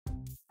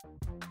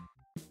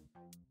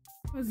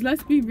Because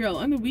let's be real,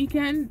 on the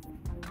weekend,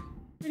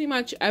 pretty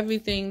much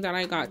everything that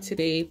I got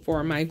today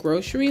for my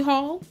grocery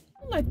haul.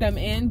 Don't let them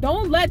in.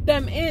 Don't let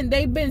them in.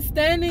 They've been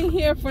standing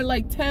here for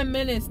like 10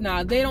 minutes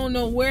now. They don't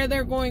know where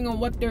they're going or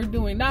what they're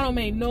doing. That don't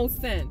make no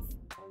sense.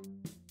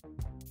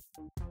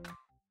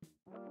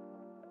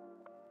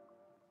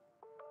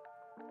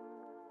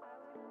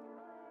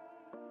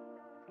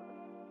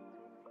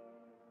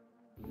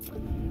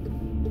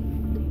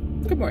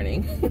 Good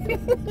morning.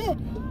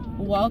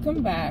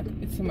 Welcome back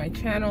to my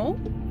channel.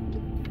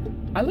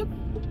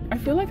 I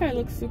feel like I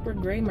look super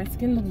gray. My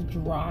skin looks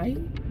dry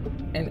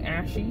and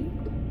ashy.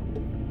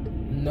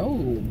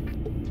 No.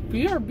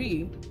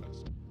 BRB.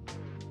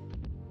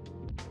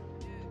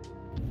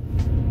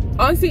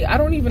 Honestly, I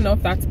don't even know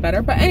if that's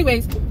better. But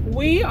anyways,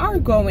 we are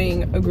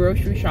going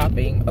grocery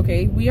shopping,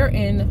 okay? We are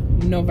in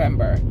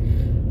November.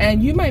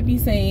 And you might be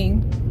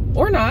saying,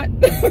 or not.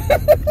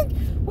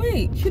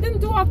 Wait, she didn't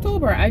do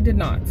October. I did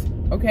not,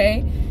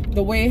 okay?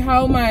 The way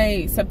how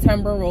my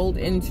September rolled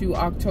into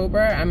October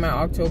and my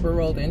October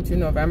rolled into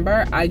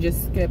November, I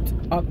just skipped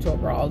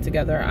October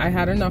altogether. I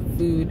had enough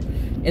food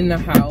in the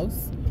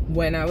house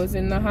when I was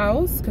in the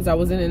house, because I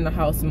wasn't in the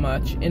house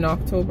much in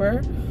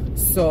October.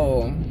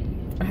 So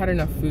I had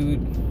enough food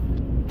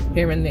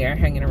here and there,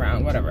 hanging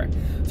around, whatever.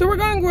 So we're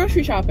going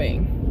grocery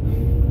shopping.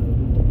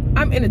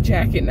 I'm in a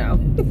jacket now.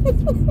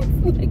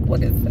 Like,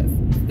 what is this?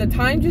 The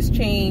time just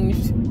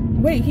changed.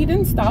 Wait, he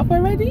didn't stop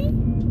already?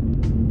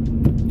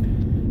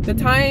 The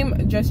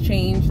time just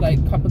changed like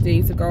a couple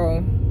days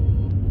ago.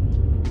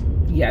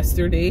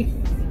 Yesterday.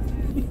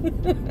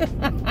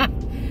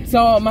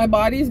 So my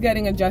body's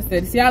getting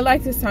adjusted. See, I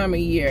like this time of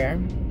year.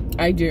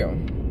 I do.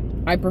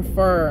 I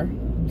prefer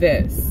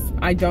this.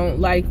 I don't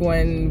like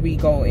when we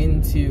go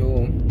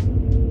into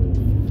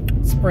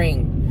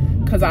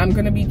spring, because I'm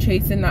gonna be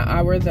chasing that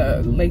hour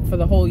for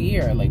the whole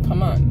year. Like,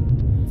 come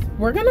on.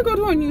 We're gonna go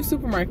to a new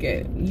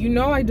supermarket. You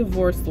know I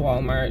divorced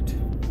Walmart.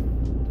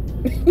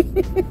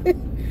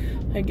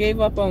 I gave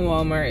up on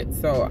Walmart,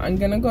 so I'm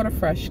gonna go to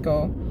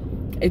Freshco.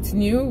 It's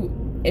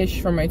new-ish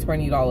for my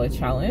 $20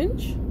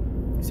 challenge.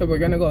 So we're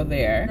gonna go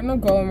there. We're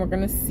gonna go and we're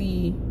gonna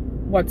see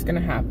what's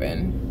gonna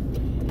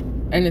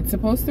happen. And it's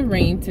supposed to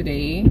rain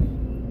today.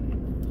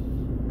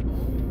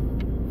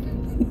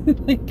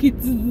 Like,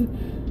 it's...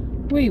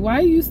 Wait,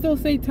 why do you still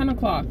say 10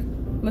 o'clock?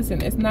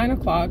 Listen, it's 9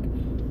 o'clock.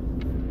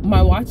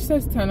 My watch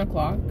says 10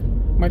 o'clock.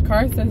 My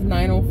car says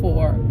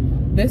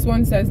 9:04. This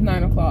one says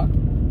 9 o'clock.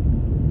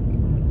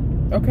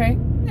 Okay?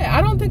 I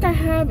don't think I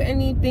have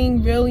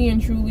anything really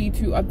and truly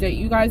to update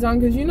you guys on,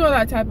 because you know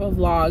that type of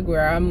vlog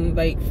where I'm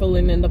like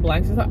filling in the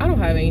blanks and stuff. I don't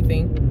have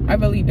anything. I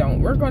really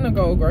don't. We're gonna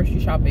go grocery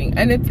shopping,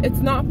 and it's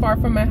not far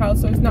from my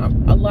house, so it's not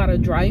a lot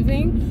of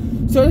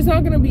driving. So it's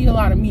not gonna be a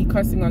lot of me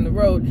cussing on the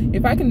road.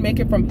 If I can make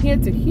it from here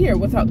to here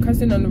without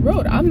cussing on the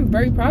road, I'm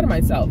very proud of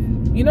myself.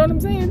 You know what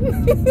I'm saying?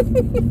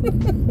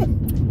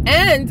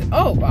 And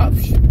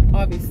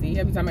obviously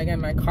every time I get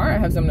in my car I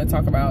have something to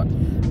talk about.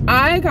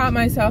 I got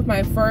myself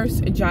my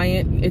first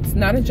giant, it's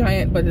not a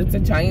giant, but it's a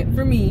giant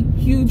for me,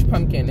 huge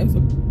pumpkin. It's a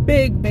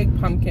big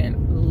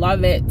pumpkin.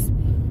 Love it.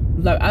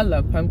 I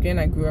love pumpkin.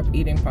 I grew up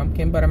eating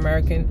pumpkin, but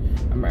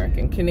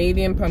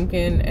Canadian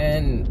pumpkin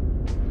and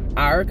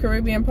our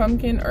Caribbean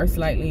pumpkin are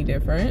slightly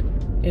different,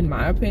 in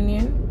my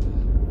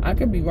opinion. I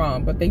could be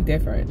wrong, but they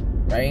different,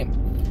 right?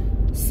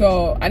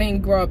 So I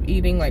didn't grow up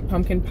eating like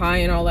pumpkin pie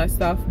and all that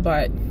stuff,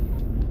 but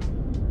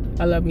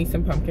I love me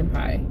some pumpkin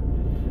pie.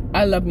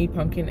 I love me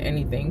pumpkin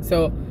anything.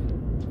 So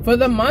for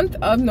the month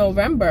of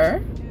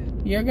November,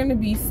 you're gonna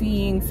be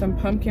seeing some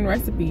pumpkin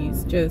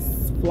recipes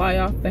just fly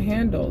off the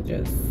handle.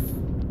 Just,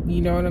 you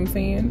know what I'm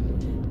saying?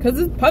 Because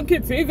it's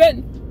pumpkin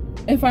season.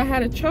 If I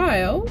had a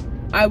child,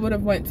 I would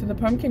have went to the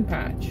pumpkin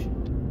patch,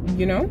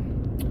 you know?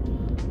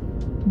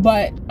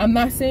 But I'm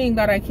not saying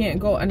that I can't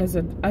go as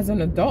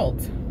an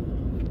adult.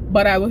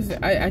 But I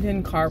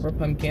didn't carve a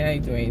pumpkin. I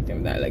didn't do anything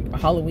with that. Like,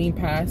 Halloween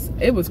passed.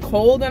 It was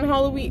cold on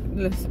Halloween.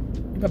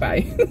 Listen,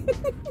 goodbye.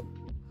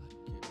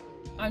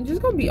 I'm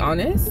just gonna be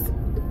honest.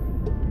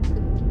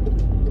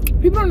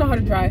 People don't know how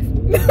to drive.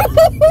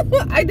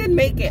 I didn't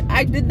make it.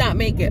 I did not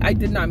make it. I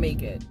did not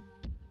make it.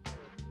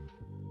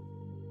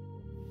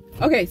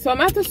 Okay, so I'm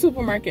at the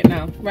supermarket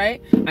now,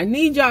 right? I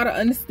need y'all to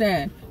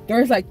understand.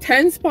 There's like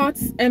 10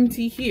 spots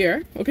empty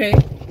here, okay?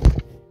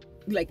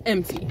 Like,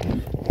 empty.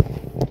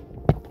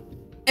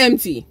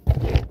 Empty.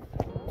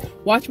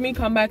 Watch me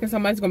come back and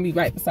somebody's gonna be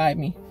right beside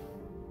me.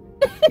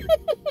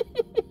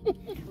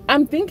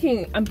 I'm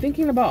thinking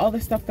about all the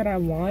stuff that I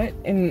want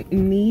and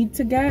need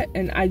to get,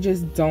 and I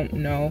just don't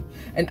know.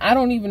 And I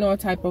don't even know what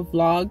type of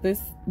vlog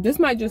this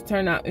might just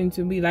turn out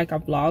into be like a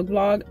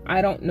vlog.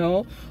 I don't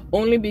know,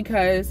 only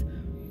because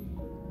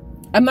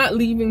I'm not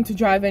leaving to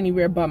drive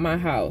anywhere but my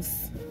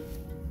house.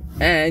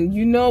 And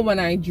you know, when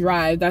I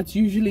drive, that's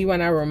usually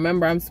when I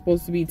remember I'm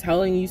supposed to be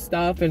telling you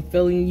stuff and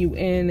filling you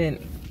in, and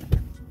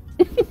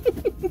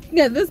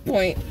at this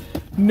point,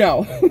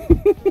 no.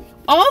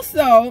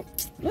 Also,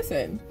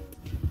 listen,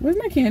 where's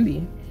my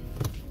candy?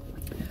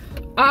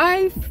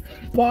 I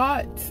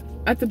bought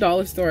at the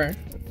dollar store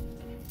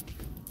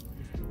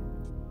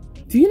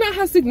Do you know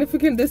how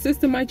significant this is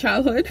to my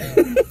childhood?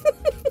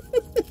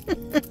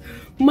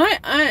 My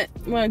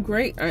aunt, my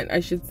great aunt, I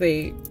should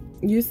say,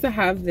 used to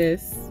have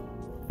this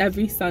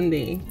every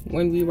Sunday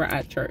when we were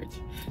at church.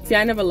 See,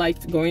 I never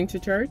liked going to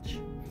church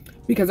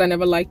because I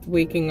never liked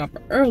waking up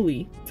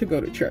early to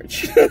go to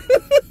church.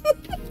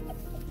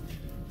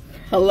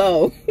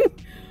 Hello.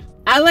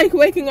 I like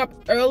waking up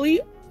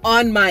early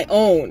on my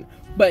own.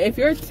 But if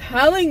you're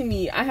telling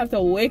me I have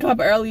to wake up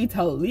early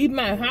to leave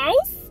my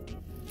house,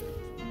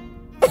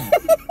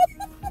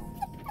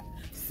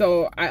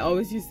 so I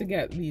always used to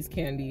get these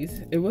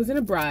candies. It wasn't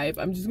a bribe.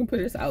 I'm just gonna put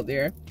this out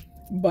there.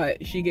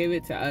 But she gave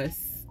it to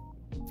us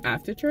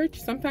after church,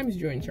 sometimes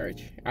during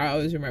church. I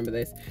always remember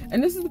this.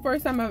 And this is the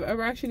first time I've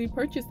ever actually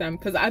purchased them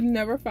because I've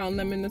never found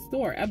them in the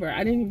store, ever.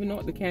 I didn't even know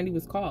what the candy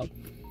was called.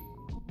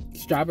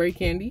 Strawberry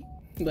candy?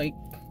 Like,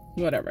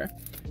 whatever.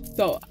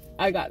 So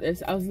I got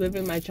this. I was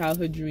living my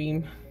childhood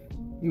dream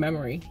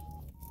memory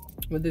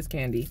with this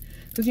candy.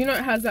 Because you know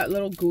it has that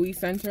little gooey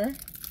center?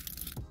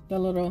 The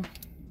little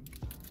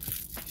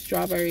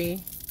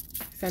strawberry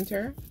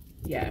center?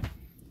 Yeah.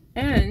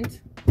 And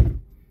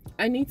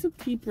I need to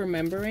keep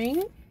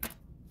remembering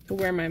to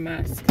wear my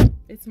mask.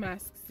 It's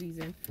mask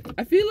season.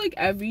 I feel like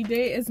every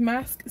day is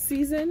mask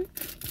season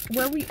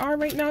where we are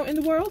right now in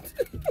the world.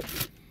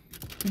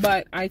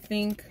 But I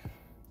think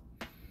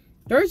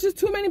there's just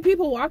too many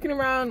people walking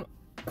around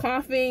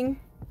coughing,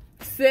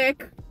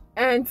 sick,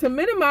 and to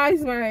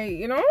minimize my,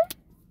 you know,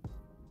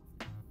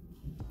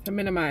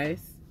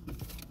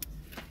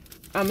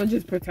 I'm gonna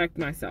just protect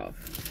myself.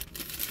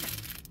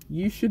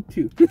 You should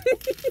too.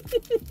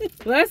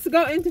 Let's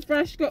go into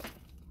Fresh Go.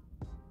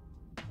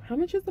 How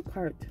much is the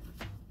cart?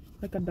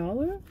 Like $1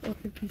 or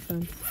 50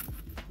 cents?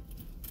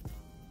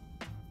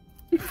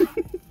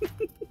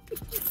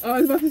 Oh,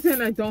 I was about to say,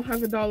 and I don't have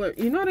 $1.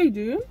 You know what I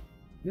do?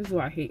 This is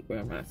why I hate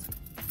wearing masks.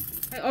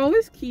 I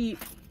always keep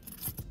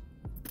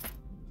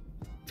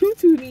 2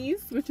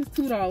 toonies, which is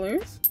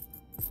 $2.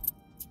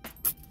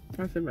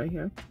 That's it right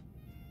here.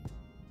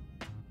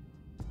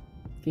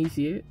 Can you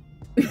see it?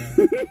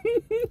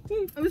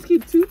 Let's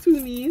keep 2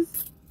 toonies,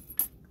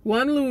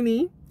 1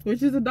 loonie,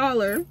 which is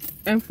 $1,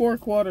 and 4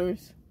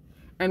 quarters,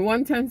 and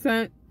 1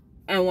 10-cent,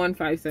 and 1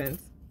 5-cent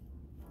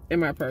in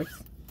my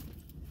purse.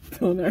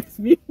 Don't ask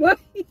me why.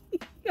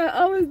 I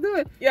always do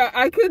it. Yeah,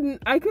 I could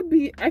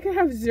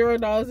have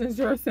 $0 and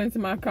 0 cents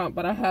in my account,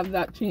 but I have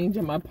that change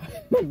in my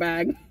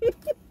bag.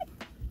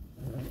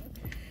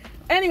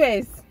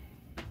 Anyways,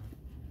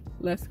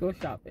 let's go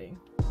shopping.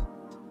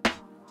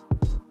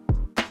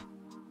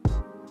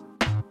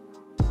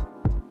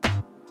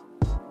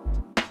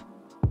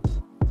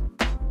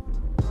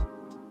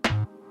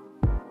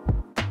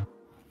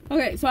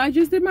 Okay, so I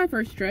just did my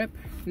first trip.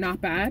 Not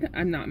bad.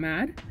 I'm not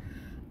mad.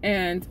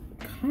 And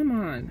come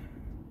on.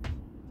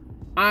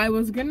 I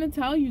was gonna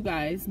tell you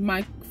guys,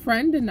 my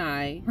friend and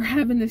I are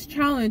having this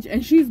challenge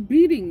and she's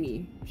beating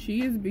me.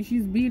 She's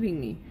beating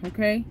me,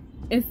 okay?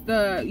 It's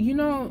the, you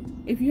know,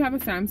 if you have a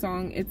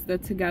Samsung, it's the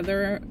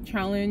Together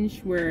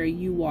challenge where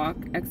you walk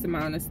X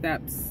amount of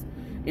steps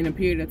in a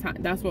period of time.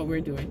 That's what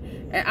we're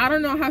doing. And I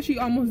don't know how she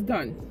almost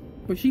done,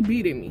 but she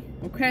beating me,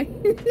 okay?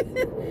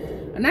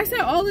 And I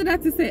said all of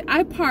that to say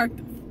I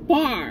parked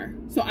far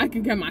so I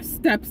could get my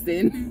steps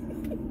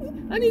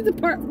in. I need to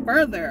park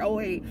further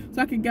away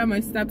so I can get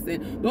my steps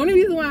in. The only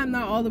reason why I'm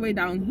not all the way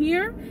down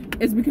here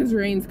is because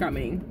rain's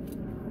coming.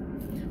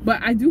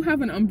 But I do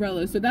have an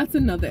umbrella, so that's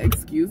another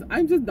excuse.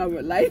 I'm just done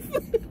with life.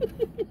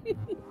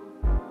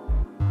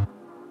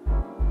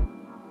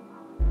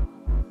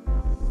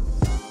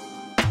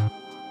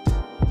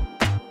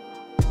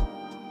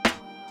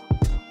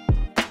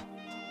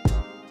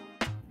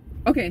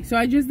 Okay, so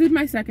I just did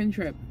my second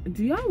trip.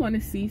 Do y'all want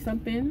to see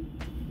something?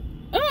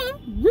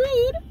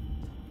 Rude.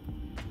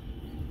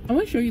 I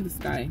want to show you the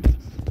sky.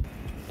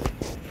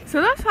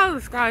 So that's how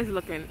the sky's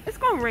looking. It's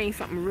gonna rain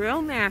something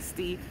real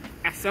nasty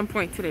at some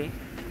point today,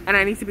 and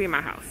I need to be in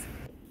my house.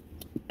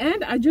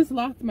 And I just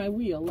locked my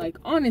wheel. Like,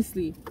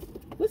 honestly,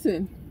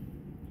 listen.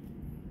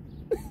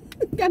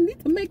 I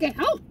need to make it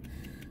help.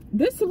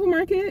 This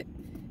supermarket,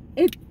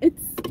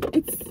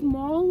 it's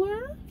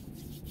smaller,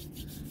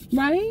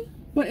 right?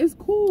 But it's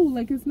cool.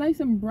 Like, it's nice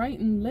and bright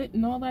and lit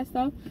and all that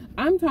stuff.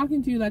 I'm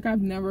talking to you like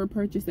I've never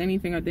purchased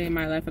anything a day in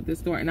my life at this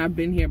store, and I've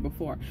been here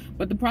before.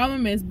 But the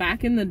problem is,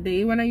 back in the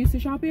day when I used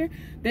to shop here,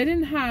 they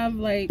didn't have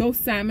like those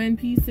salmon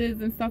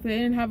pieces and stuff. They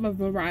didn't have a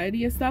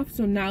variety of stuff,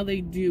 so now they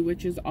do,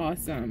 which is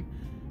awesome.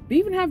 They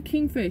even have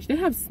kingfish. They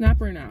have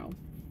snapper now.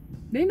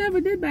 They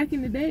never did back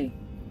in the day.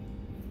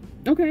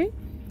 Okay,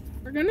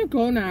 we're gonna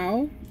go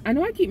now. I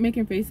know I keep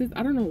making faces.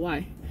 I don't know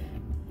why.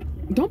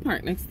 Don't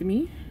park next to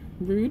me.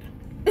 Rude.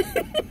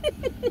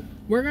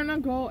 We're gonna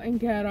go and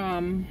get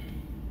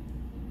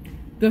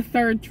the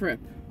third trip.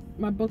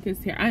 My book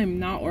is here. I am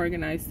not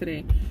organized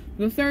today.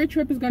 The third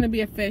trip is gonna be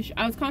a fish.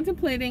 I was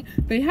contemplating,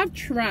 they have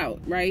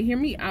trout, right? Hear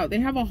me out. They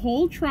have a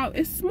whole trout.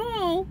 It's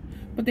small,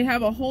 but they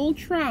have a whole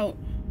trout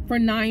for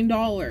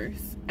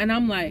 $9. And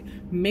I'm like,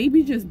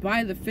 maybe just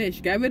buy the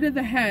fish, get rid of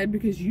the head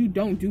because you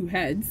don't do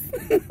heads.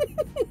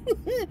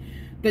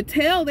 The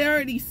tail, they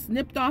already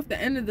snipped off the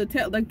end of the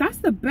tail. Like, that's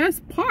the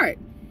best part.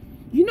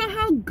 You know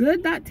how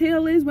good that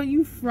tail is when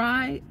you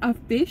fry a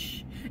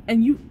fish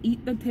and you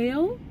eat the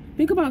tail?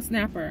 Think about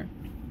snapper.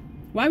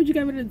 Why would you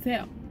get rid of the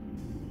tail?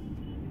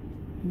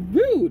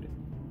 Rude.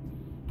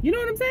 You know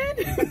what I'm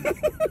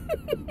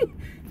saying?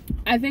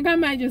 I think I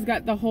might just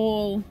get the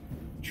whole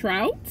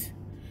trout.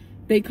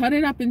 They cut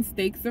it up in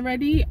steaks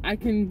already. I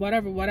can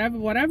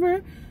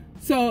whatever.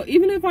 So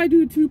even if I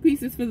do 2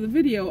 pieces for the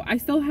video, I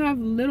still have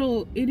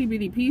little itty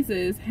bitty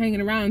pieces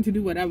hanging around to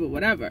do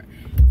whatever.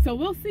 So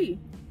we'll see.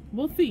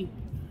 We'll see.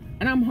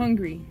 And I'm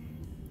hungry.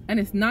 And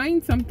it's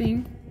 9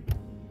 something.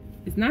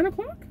 It's 9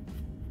 o'clock?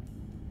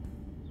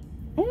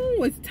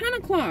 Oh, it's 10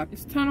 o'clock.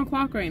 It's 10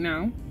 o'clock right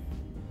now.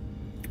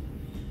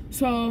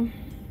 So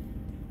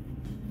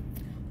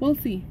we'll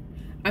see.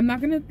 I'm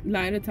not gonna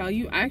lie to tell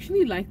you, I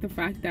actually like the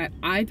fact that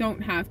I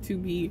don't have to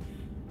be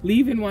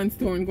leaving one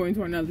store and going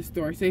to another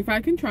store. So if I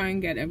can try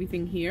and get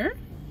everything here,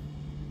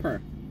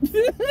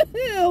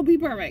 it'll be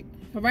perfect.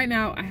 But right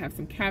now I have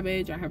some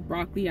cabbage, I have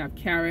broccoli, I have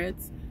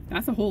carrots.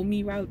 That's a whole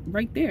meal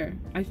right there.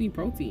 I just need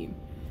protein.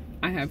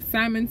 I have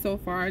salmon so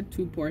far,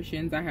 2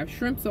 portions. I have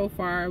shrimp so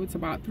far, it's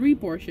about 3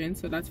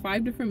 portions. So that's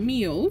 5 different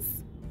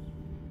meals.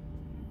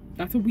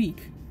 That's a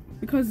week.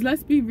 Because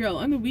let's be real,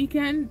 on the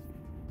weekend,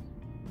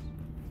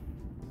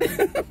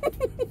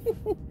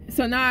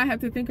 so now I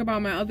have to think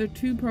about my other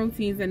 2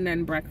 proteins and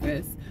then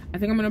breakfast. I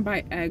think I'm gonna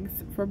buy eggs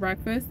for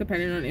breakfast,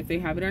 depending on if they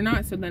have it or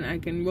not, so then I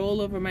can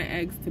roll over my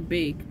eggs to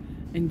bake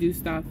and do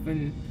stuff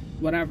and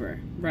whatever,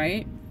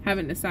 right?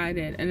 Haven't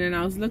decided. And then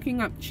I was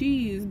looking up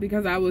cheese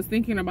because I was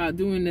thinking about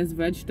doing this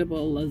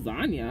vegetable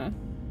lasagna.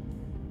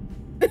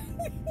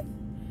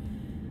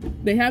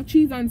 They have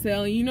cheese on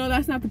sale, and you know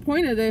that's not the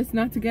point of this,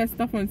 not to get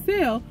stuff on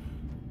sale,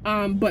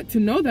 but to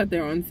know that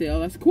they're on sale.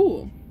 That's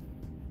cool.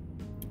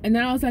 And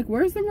then I was like,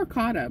 where's the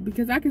ricotta?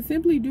 Because I could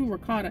simply do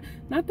ricotta.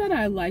 Not that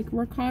I like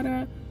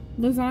ricotta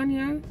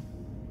lasagna,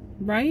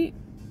 right?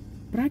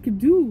 But I could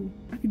do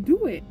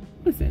it.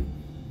 Listen.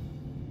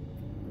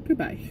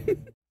 Goodbye.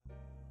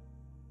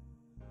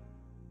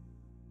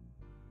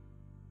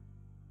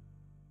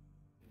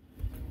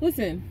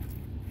 Listen.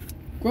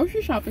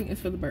 Grocery shopping is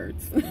for the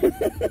birds.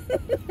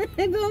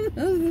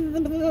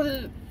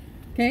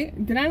 Okay?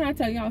 Did I not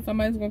tell y'all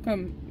somebody's gonna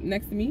come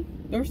next to me?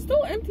 There's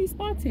still empty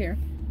spots here.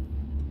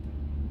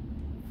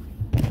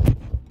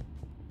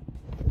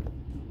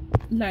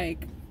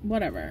 Like,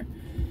 whatever.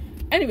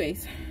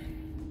 Anyways,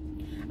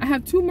 I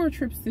have 2 more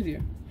trips to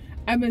do.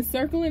 I've been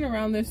circling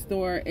around this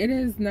store. It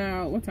is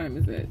now, what time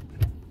is it?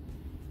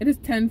 It is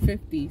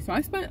 10:50. So I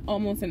spent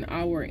almost an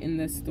hour in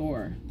this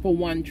store for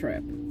 1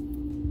 trip.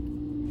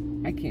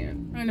 I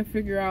can't. Trying to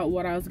figure out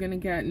what I was gonna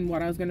get and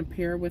what I was gonna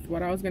pair with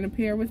what I was gonna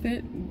pair with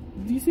it.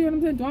 Do you see what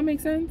I'm saying? Do I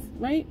make sense?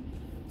 Right?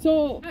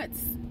 So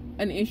that's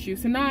an issue.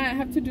 So now I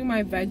have to do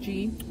my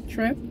veggie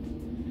trip.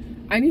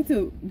 I need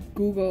to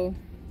Google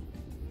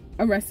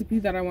a recipe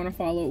that I want to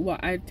follow. Well,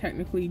 I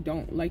technically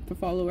don't like to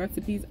follow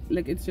recipes.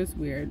 Like, it's just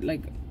weird.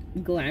 Like,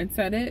 glance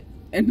at it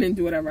and then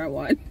do whatever I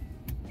want.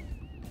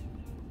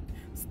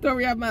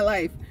 Story of my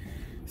life.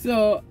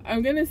 So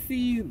I'm gonna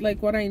see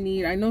like what I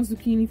need. I know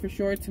zucchini for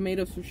sure,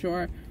 tomatoes for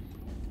sure,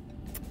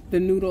 the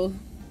noodle.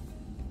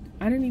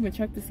 I didn't even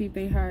check to see if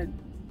they had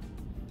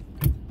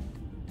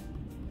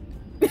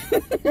I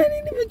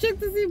didn't even check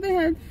to see if they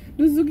had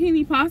the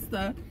zucchini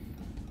pasta,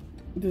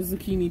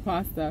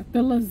 the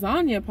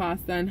lasagna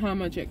pasta, and how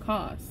much it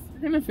costs.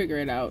 I'm gonna figure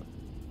it out.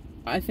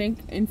 I think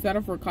instead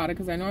of ricotta,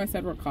 because I know I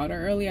said ricotta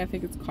earlier, I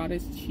think it's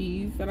cottage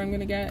cheese that I'm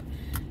gonna get.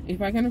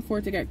 If I can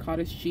afford to get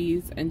cottage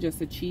cheese and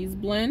just a cheese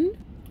blend,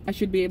 I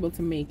should be able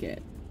to make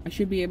it.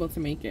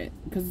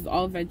 Because it's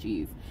all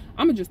veggies.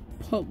 I'm gonna just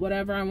put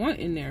whatever I want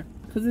in there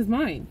because it's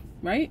mine,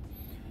 right?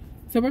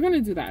 So we're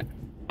gonna do that.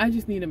 I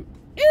just need them.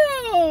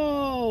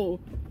 Ew!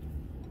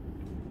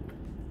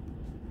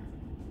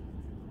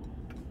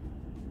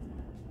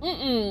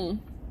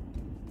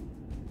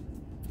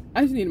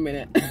 I just need a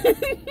minute.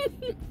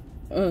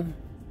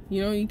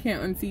 You know, you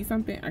can't unsee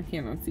something. I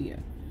can't unsee it.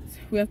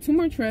 We have 2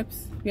 more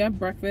trips. We have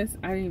breakfast.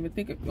 I didn't even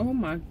think of, oh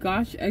my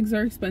gosh, eggs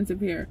are expensive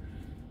here.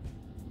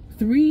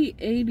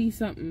 $3.80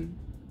 something.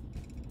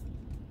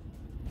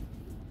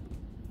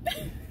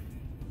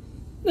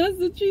 That's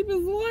the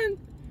cheapest one.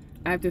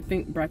 I have to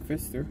think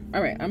breakfast through.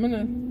 All right, I'm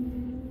gonna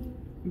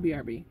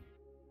BRB.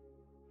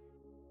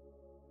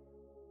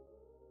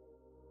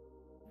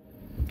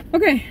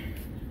 Okay,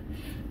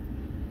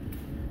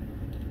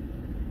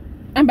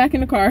 I'm back in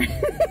the car.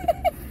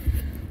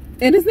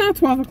 It is now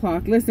 12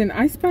 o'clock. Listen,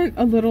 I spent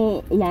a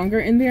little longer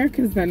in there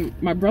because then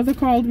my brother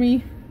called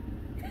me.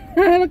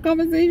 I had a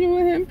conversation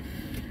with him.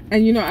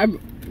 And you know, I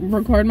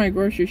record my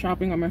grocery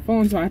shopping on my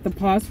phone, so I have to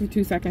pause for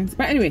 2 seconds.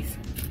 But anyways,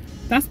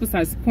 that's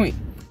besides the point.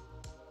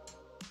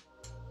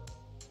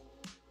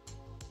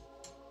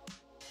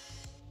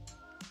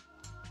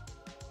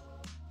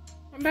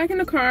 I'm back in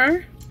the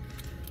car.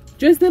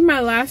 Just did my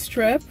last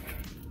trip.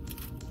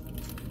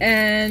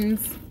 And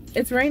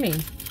it's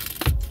raining.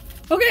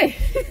 Okay.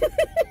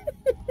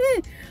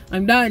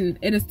 I'm done.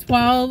 It is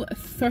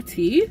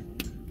 12:30.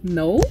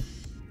 No?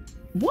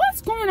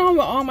 What's going on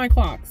with all my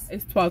clocks?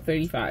 It's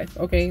 12:35.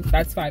 Okay,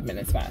 that's 5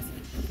 minutes fast.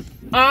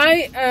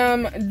 I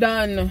am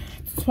done.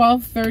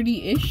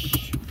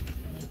 12:30-ish.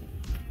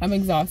 I'm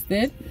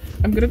exhausted.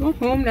 I'm gonna go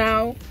home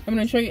now. I'm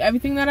gonna show you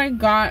everything that I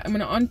got. I'm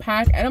gonna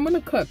unpack and I'm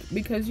gonna cook,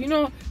 because you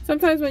know,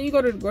 sometimes when you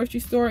go to the grocery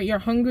store, you're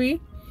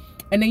hungry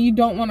and then you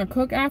don't want to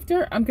cook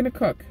after. I'm gonna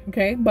cook,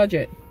 okay?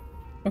 Budget,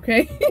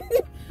 okay?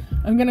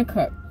 I'm gonna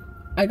cook.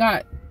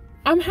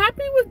 I'm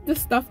happy with the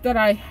stuff that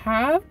I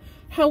have.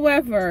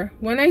 However,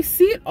 when I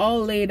see it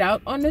all laid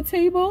out on the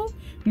table,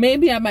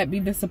 maybe I might be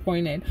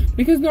disappointed,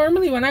 because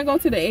normally when I go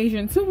to the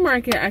Asian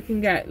supermarket, I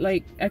can get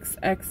like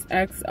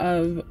XXX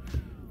of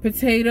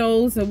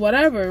potatoes or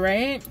whatever,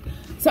 right?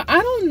 So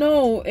I don't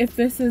know if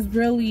this is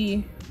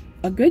really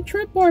a good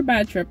trip or a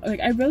bad trip.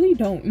 Like, I really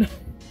don't know.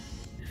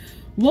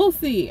 We'll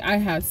see. I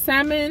have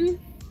salmon,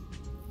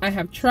 I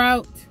have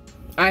trout,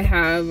 I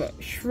have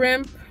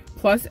shrimp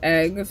plus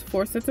eggs,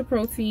 4 sets of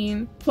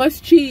protein,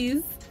 plus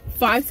cheese,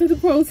 5 sets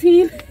of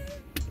protein.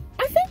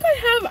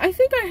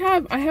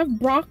 I have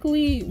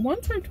broccoli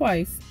once or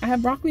twice. I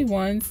have broccoli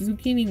once,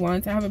 zucchini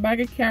once. I have a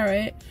bag of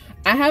carrot.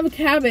 I have a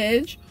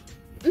cabbage.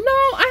 No,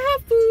 I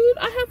have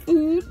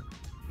food.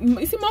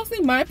 You see, mostly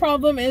my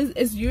problem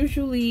is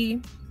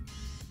usually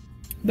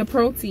the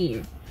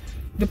protein.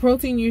 The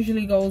protein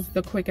usually goes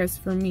the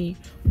quickest for me.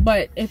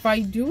 But if I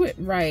do it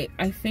right,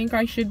 I think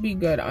I should be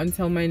good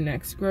until my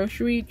next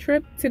grocery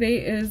trip. Today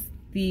is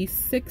the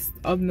 6th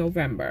of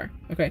November.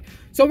 Okay,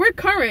 so we're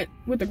current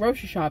with the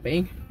grocery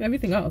shopping.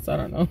 Everything else, I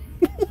don't know.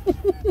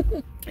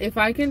 If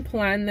I can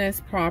plan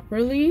this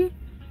properly,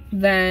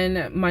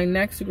 then my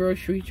next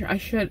grocery trip, I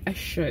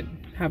should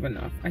have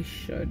enough. I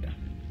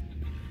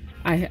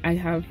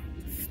have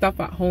stuff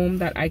at home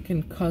that I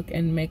can cook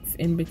and mix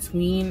in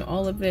between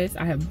all of this.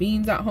 I have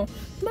beans at home.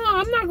 No,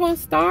 I'm not gonna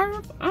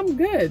starve. I'm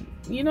good.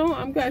 You know,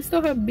 I'm good. I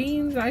still have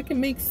beans. I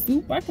can make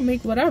soup. I can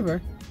make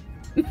whatever.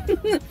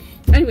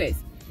 Anyways,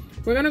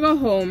 we're gonna go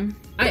home.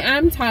 I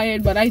am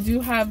tired, but I do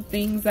have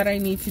things that I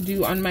need to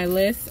do on my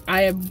list.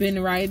 I have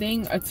been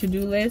writing a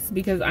to-do list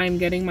because I'm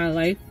getting my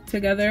life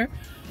together,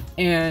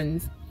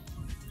 and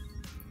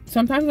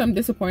sometimes I'm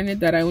disappointed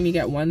that I only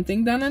get one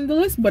thing done on the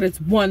list, but it's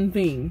one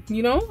thing,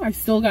 you know? I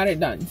still got it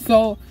done.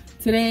 So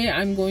today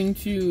I'm going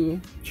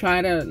to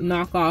try to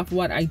knock off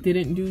what I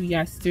didn't do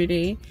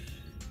yesterday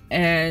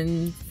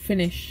and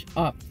finish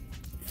up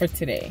for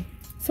today.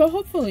 So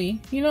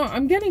hopefully, you know,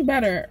 I'm getting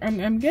better.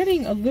 I'm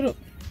getting a little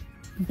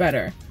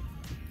better,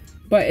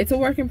 but it's a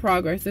work in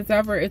progress. It's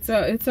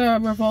a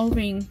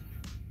revolving,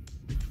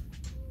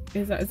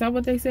 is that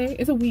what they say?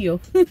 It's a wheel.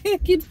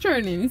 It keeps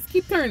turning. It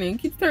keeps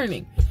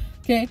turning.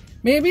 Okay,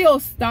 maybe it'll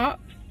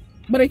stop,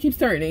 but it keeps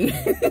turning.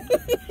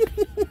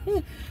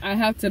 I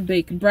have to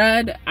bake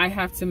bread. I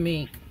have to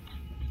make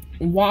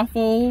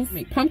waffles,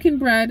 make pumpkin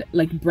bread,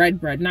 like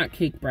bread, not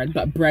cake bread,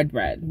 but bread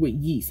with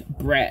yeast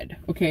bread.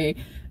 Okay,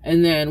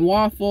 and then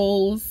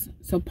waffles,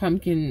 so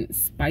pumpkin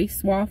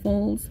spice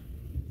waffles.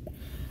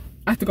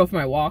 I have to go for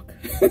my walk.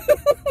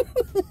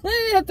 I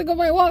have to go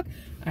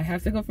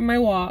for my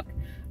walk.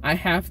 I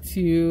have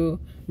to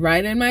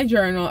write in my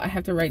journal. I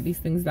have to write these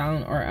things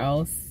down, or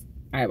else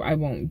I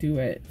won't do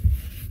it.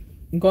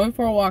 Going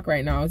for a walk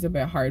right now is a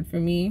bit hard for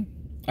me.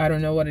 I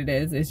don't know what it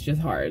is. It's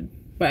just hard.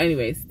 But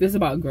anyways, this is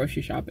about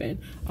grocery shopping.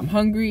 I'm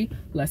hungry.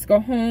 Let's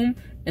go home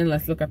and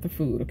let's look at the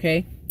food,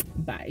 okay?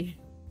 Bye.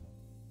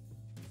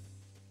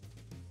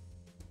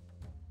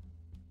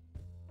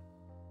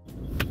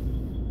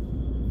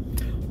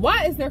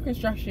 Why is there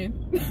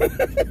construction?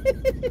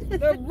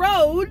 The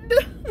road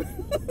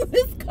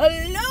is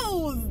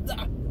closed.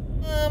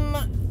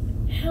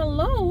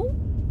 Hello?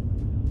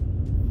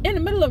 In the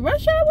middle of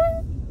rush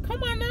hour?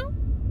 Come on now.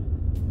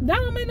 That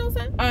don't make no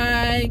sense.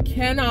 I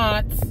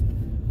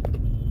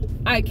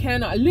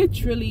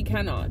literally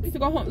cannot. I need to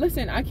go home.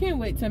 Listen, I can't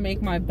wait to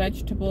make my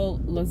vegetable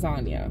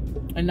lasagna.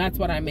 And that's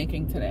what I'm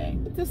making today.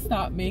 To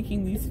stop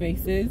making these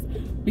faces,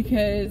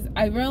 because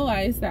I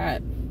realized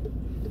that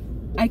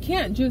I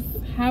can't just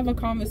have a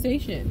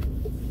conversation.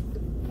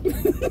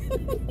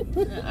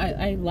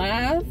 I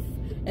laugh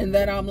and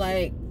then I'm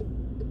like,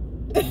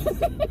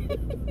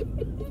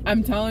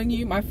 I'm telling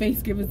you, my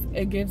face gives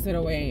it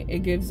away. It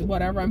gives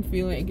whatever I'm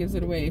feeling, it gives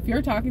it away. If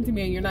you're talking to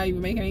me and you're not even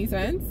making any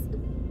sense.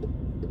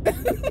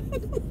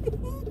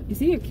 Is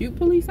he a cute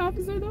police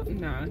officer though?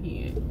 Nah,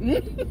 he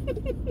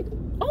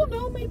ain't. Oh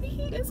no, maybe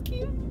he is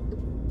cute.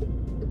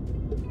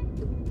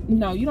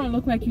 No, you don't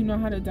look like you know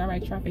how to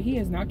direct traffic. He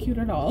is not cute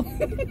at all.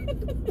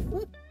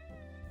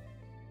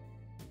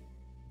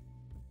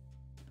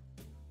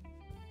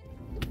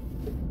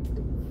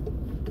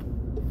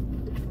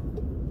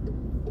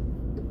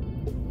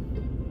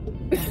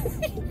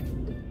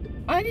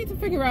 I need to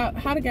figure out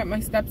how to get my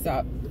steps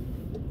up,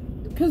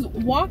 because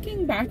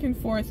walking back and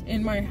forth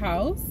in my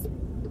house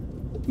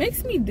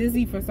makes me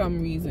dizzy for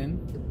some reason.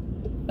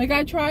 Like,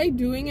 I tried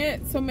doing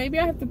it, so maybe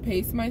I have to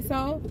pace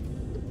myself.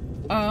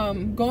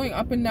 Going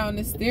up and down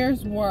the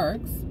stairs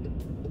works,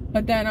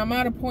 but then I'm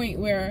at a point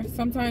where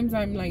sometimes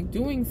I'm like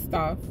doing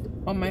stuff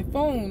on my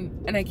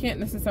phone and I can't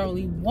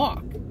necessarily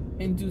walk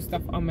and do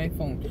stuff on my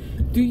phone.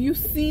 Do you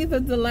see the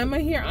dilemma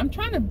here? I'm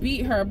trying to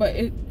beat her, but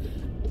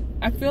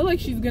I feel like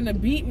she's gonna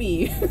beat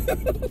me.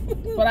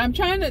 But I'm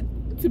trying to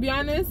be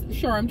honest,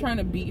 sure, I'm trying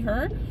to beat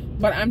her,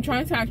 but I'm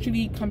trying to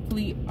actually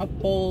complete a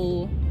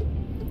full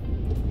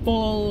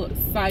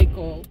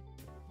cycle.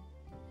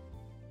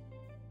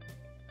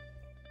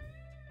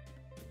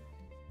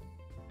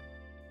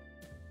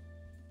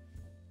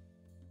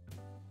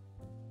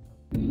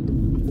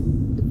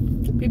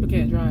 People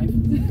can't drive.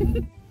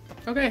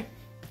 Okay,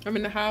 I'm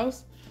in the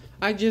house.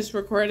 I just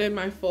recorded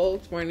my full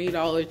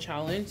 $20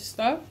 challenge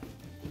stuff.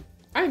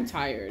 I'm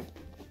tired.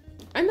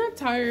 I'm not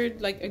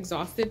tired, like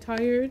exhausted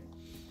tired.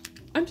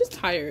 I'm just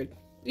tired,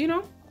 you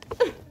know?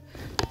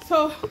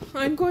 So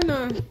I'm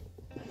gonna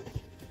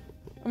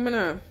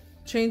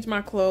change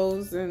my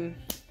clothes and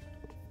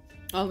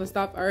all the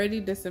stuff. I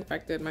already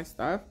disinfected my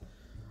stuff.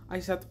 I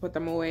just have to put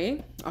them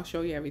away. I'll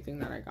show you everything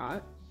that I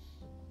got.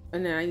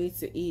 And then I need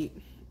to eat.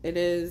 It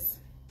is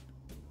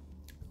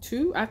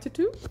after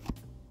 2.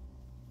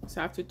 It's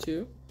after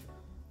 2.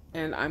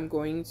 And I'm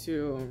going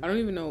to, I don't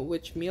even know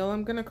which meal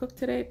I'm gonna cook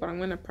today, but I'm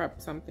gonna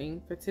prep something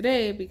for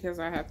today because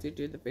I have to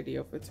do the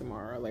video for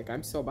tomorrow. Like,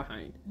 I'm so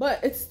behind.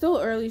 But it's still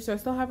early, so I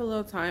still have a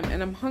little time,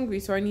 and I'm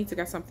hungry, so I need to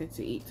get something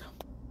to eat.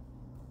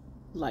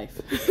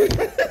 Life.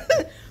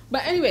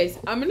 But anyways,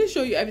 I'm gonna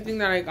show you everything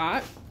that I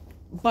got.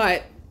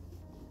 But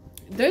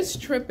this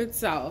trip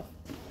itself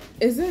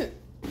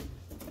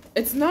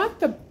it's not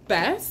the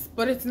best,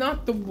 but it's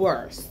not the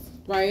worst,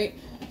 right?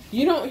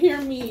 You don't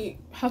hear me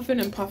huffing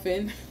and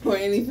puffing or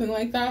anything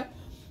like that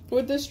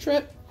with this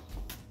trip,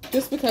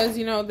 just because,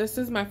 you know, this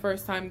is my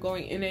first time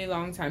going in a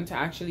long time to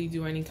actually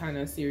do any kind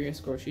of serious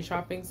grocery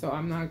shopping, so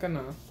I'm not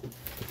gonna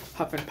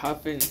huff and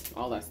puff and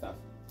all that stuff.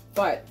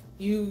 But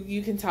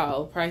you can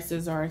tell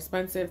prices are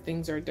expensive,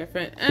 things are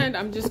different, and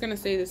I'm just gonna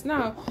say this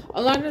now,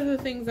 a lot of the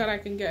things that I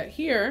can get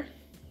here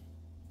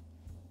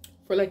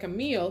for like a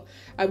meal,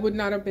 I would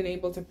not have been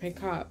able to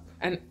pick up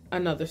at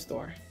another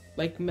store,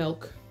 like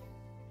milk,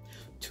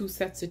 2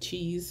 sets of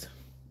cheese.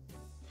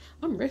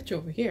 I'm rich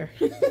over here.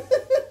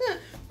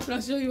 But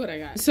I'll show you what I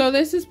got. So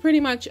this is pretty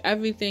much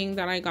everything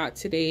that I got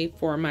today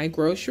for my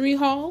grocery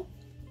haul.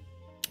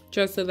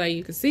 Just so that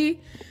you can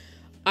see.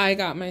 I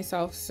got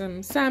myself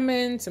some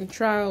salmon, some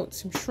trout,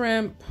 some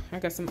shrimp. I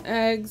got some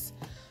eggs.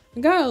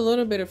 I got a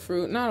little bit of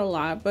fruit, not a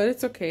lot, but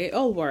it's okay.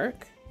 It'll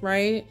work,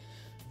 right?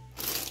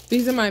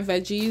 These are my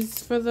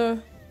veggies for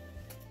the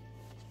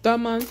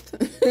month.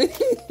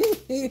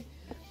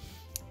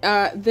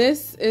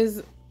 This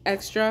is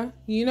extra.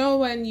 You know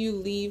when you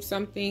leave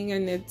something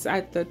and it's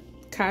at the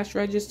cash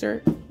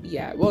register?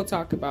 Yeah, we'll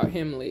talk about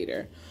him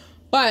later.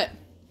 But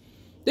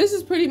this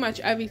is pretty much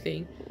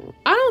everything.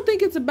 I don't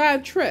think it's a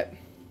bad trip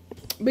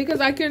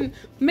because I can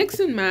mix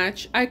and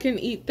match. I can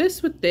eat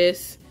this with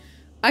this.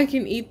 I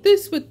can eat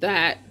this with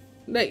that.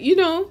 Like, you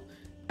know,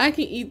 I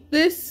can eat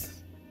this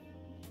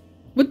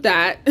with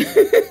that.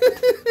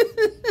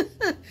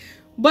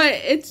 But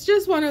it's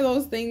just one of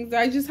those things.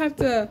 I just have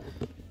to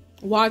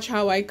watch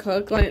how I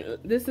cook. Like,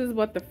 this is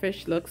what the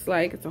fish looks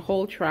like. It's a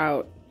whole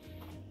trout.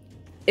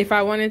 If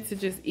I wanted to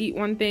just eat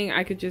one thing,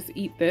 I could just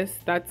eat this.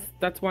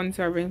 That's 1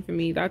 serving for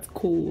me. That's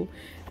cool.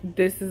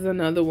 This is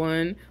another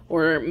one,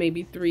 or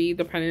maybe 3,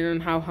 depending on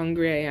how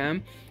hungry I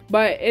am.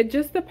 But it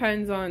just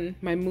depends on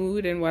my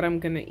mood and what I'm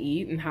gonna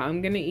eat and how I'm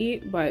gonna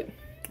eat. But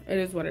it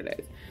is what it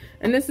is.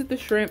 And this is the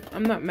shrimp.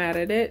 I'm not mad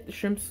at it. The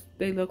shrimps,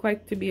 they look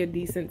like to be a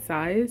decent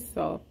size,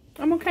 so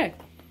I'm okay.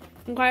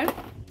 Okay.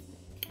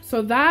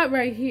 So that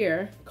right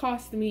here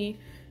cost me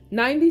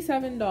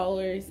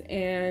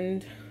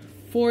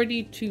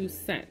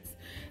 $97.42.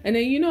 And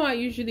then, you know, I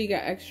usually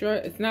get extra.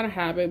 It's not a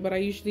habit, but I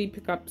usually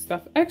pick up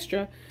stuff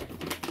extra.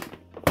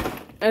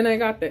 And I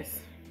got this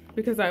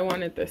because I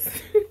wanted this.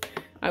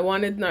 I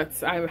wanted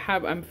nuts.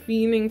 I'm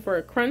fiending for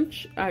a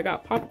crunch. I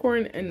got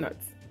popcorn and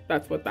nuts.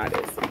 That's what that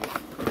is.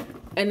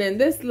 And then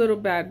this little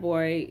bad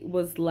boy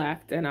was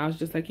left, and I was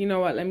just like, you know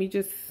what? Let me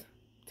just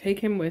take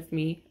him with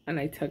me. And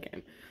I took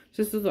him.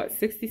 This was what,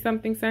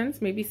 60-something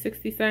cents, maybe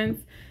 60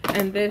 cents.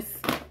 And this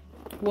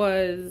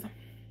was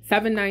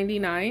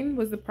 $7.99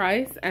 was the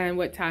price, and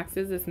with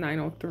taxes it's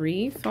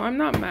 $9.03. So I'm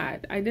not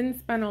mad. I didn't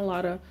spend a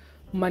lot of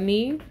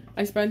money.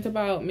 I spent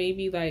about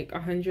maybe like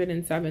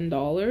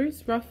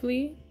 $107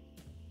 roughly.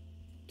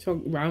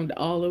 So round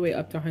all the way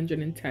up to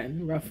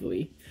 110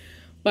 roughly.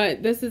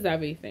 But this is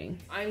everything.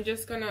 I'm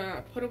just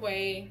gonna put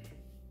away.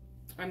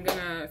 I'm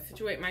gonna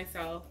situate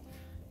myself,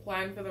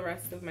 plan for the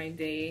rest of my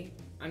day.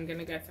 I'm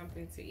gonna get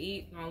something to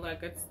eat and all that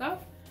good stuff.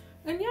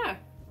 And yeah,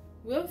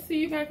 we'll see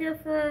you back here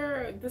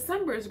for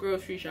December's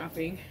grocery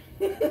shopping.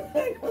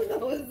 I don't know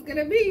what it's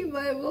gonna be,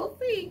 but we'll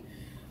see.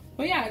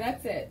 But yeah,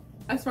 that's it.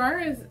 As far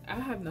as, I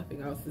have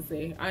nothing else to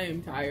say. I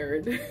am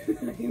tired.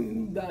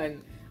 I'm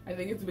done. I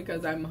think it's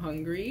because I'm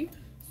hungry.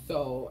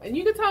 So, and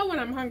you can tell when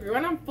I'm hungry.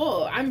 When I'm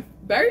full, I'm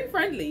very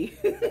friendly.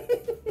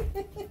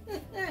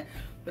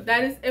 But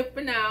that is it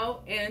for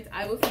now, and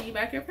I will see you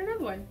back here for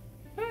another one.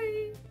 Bye.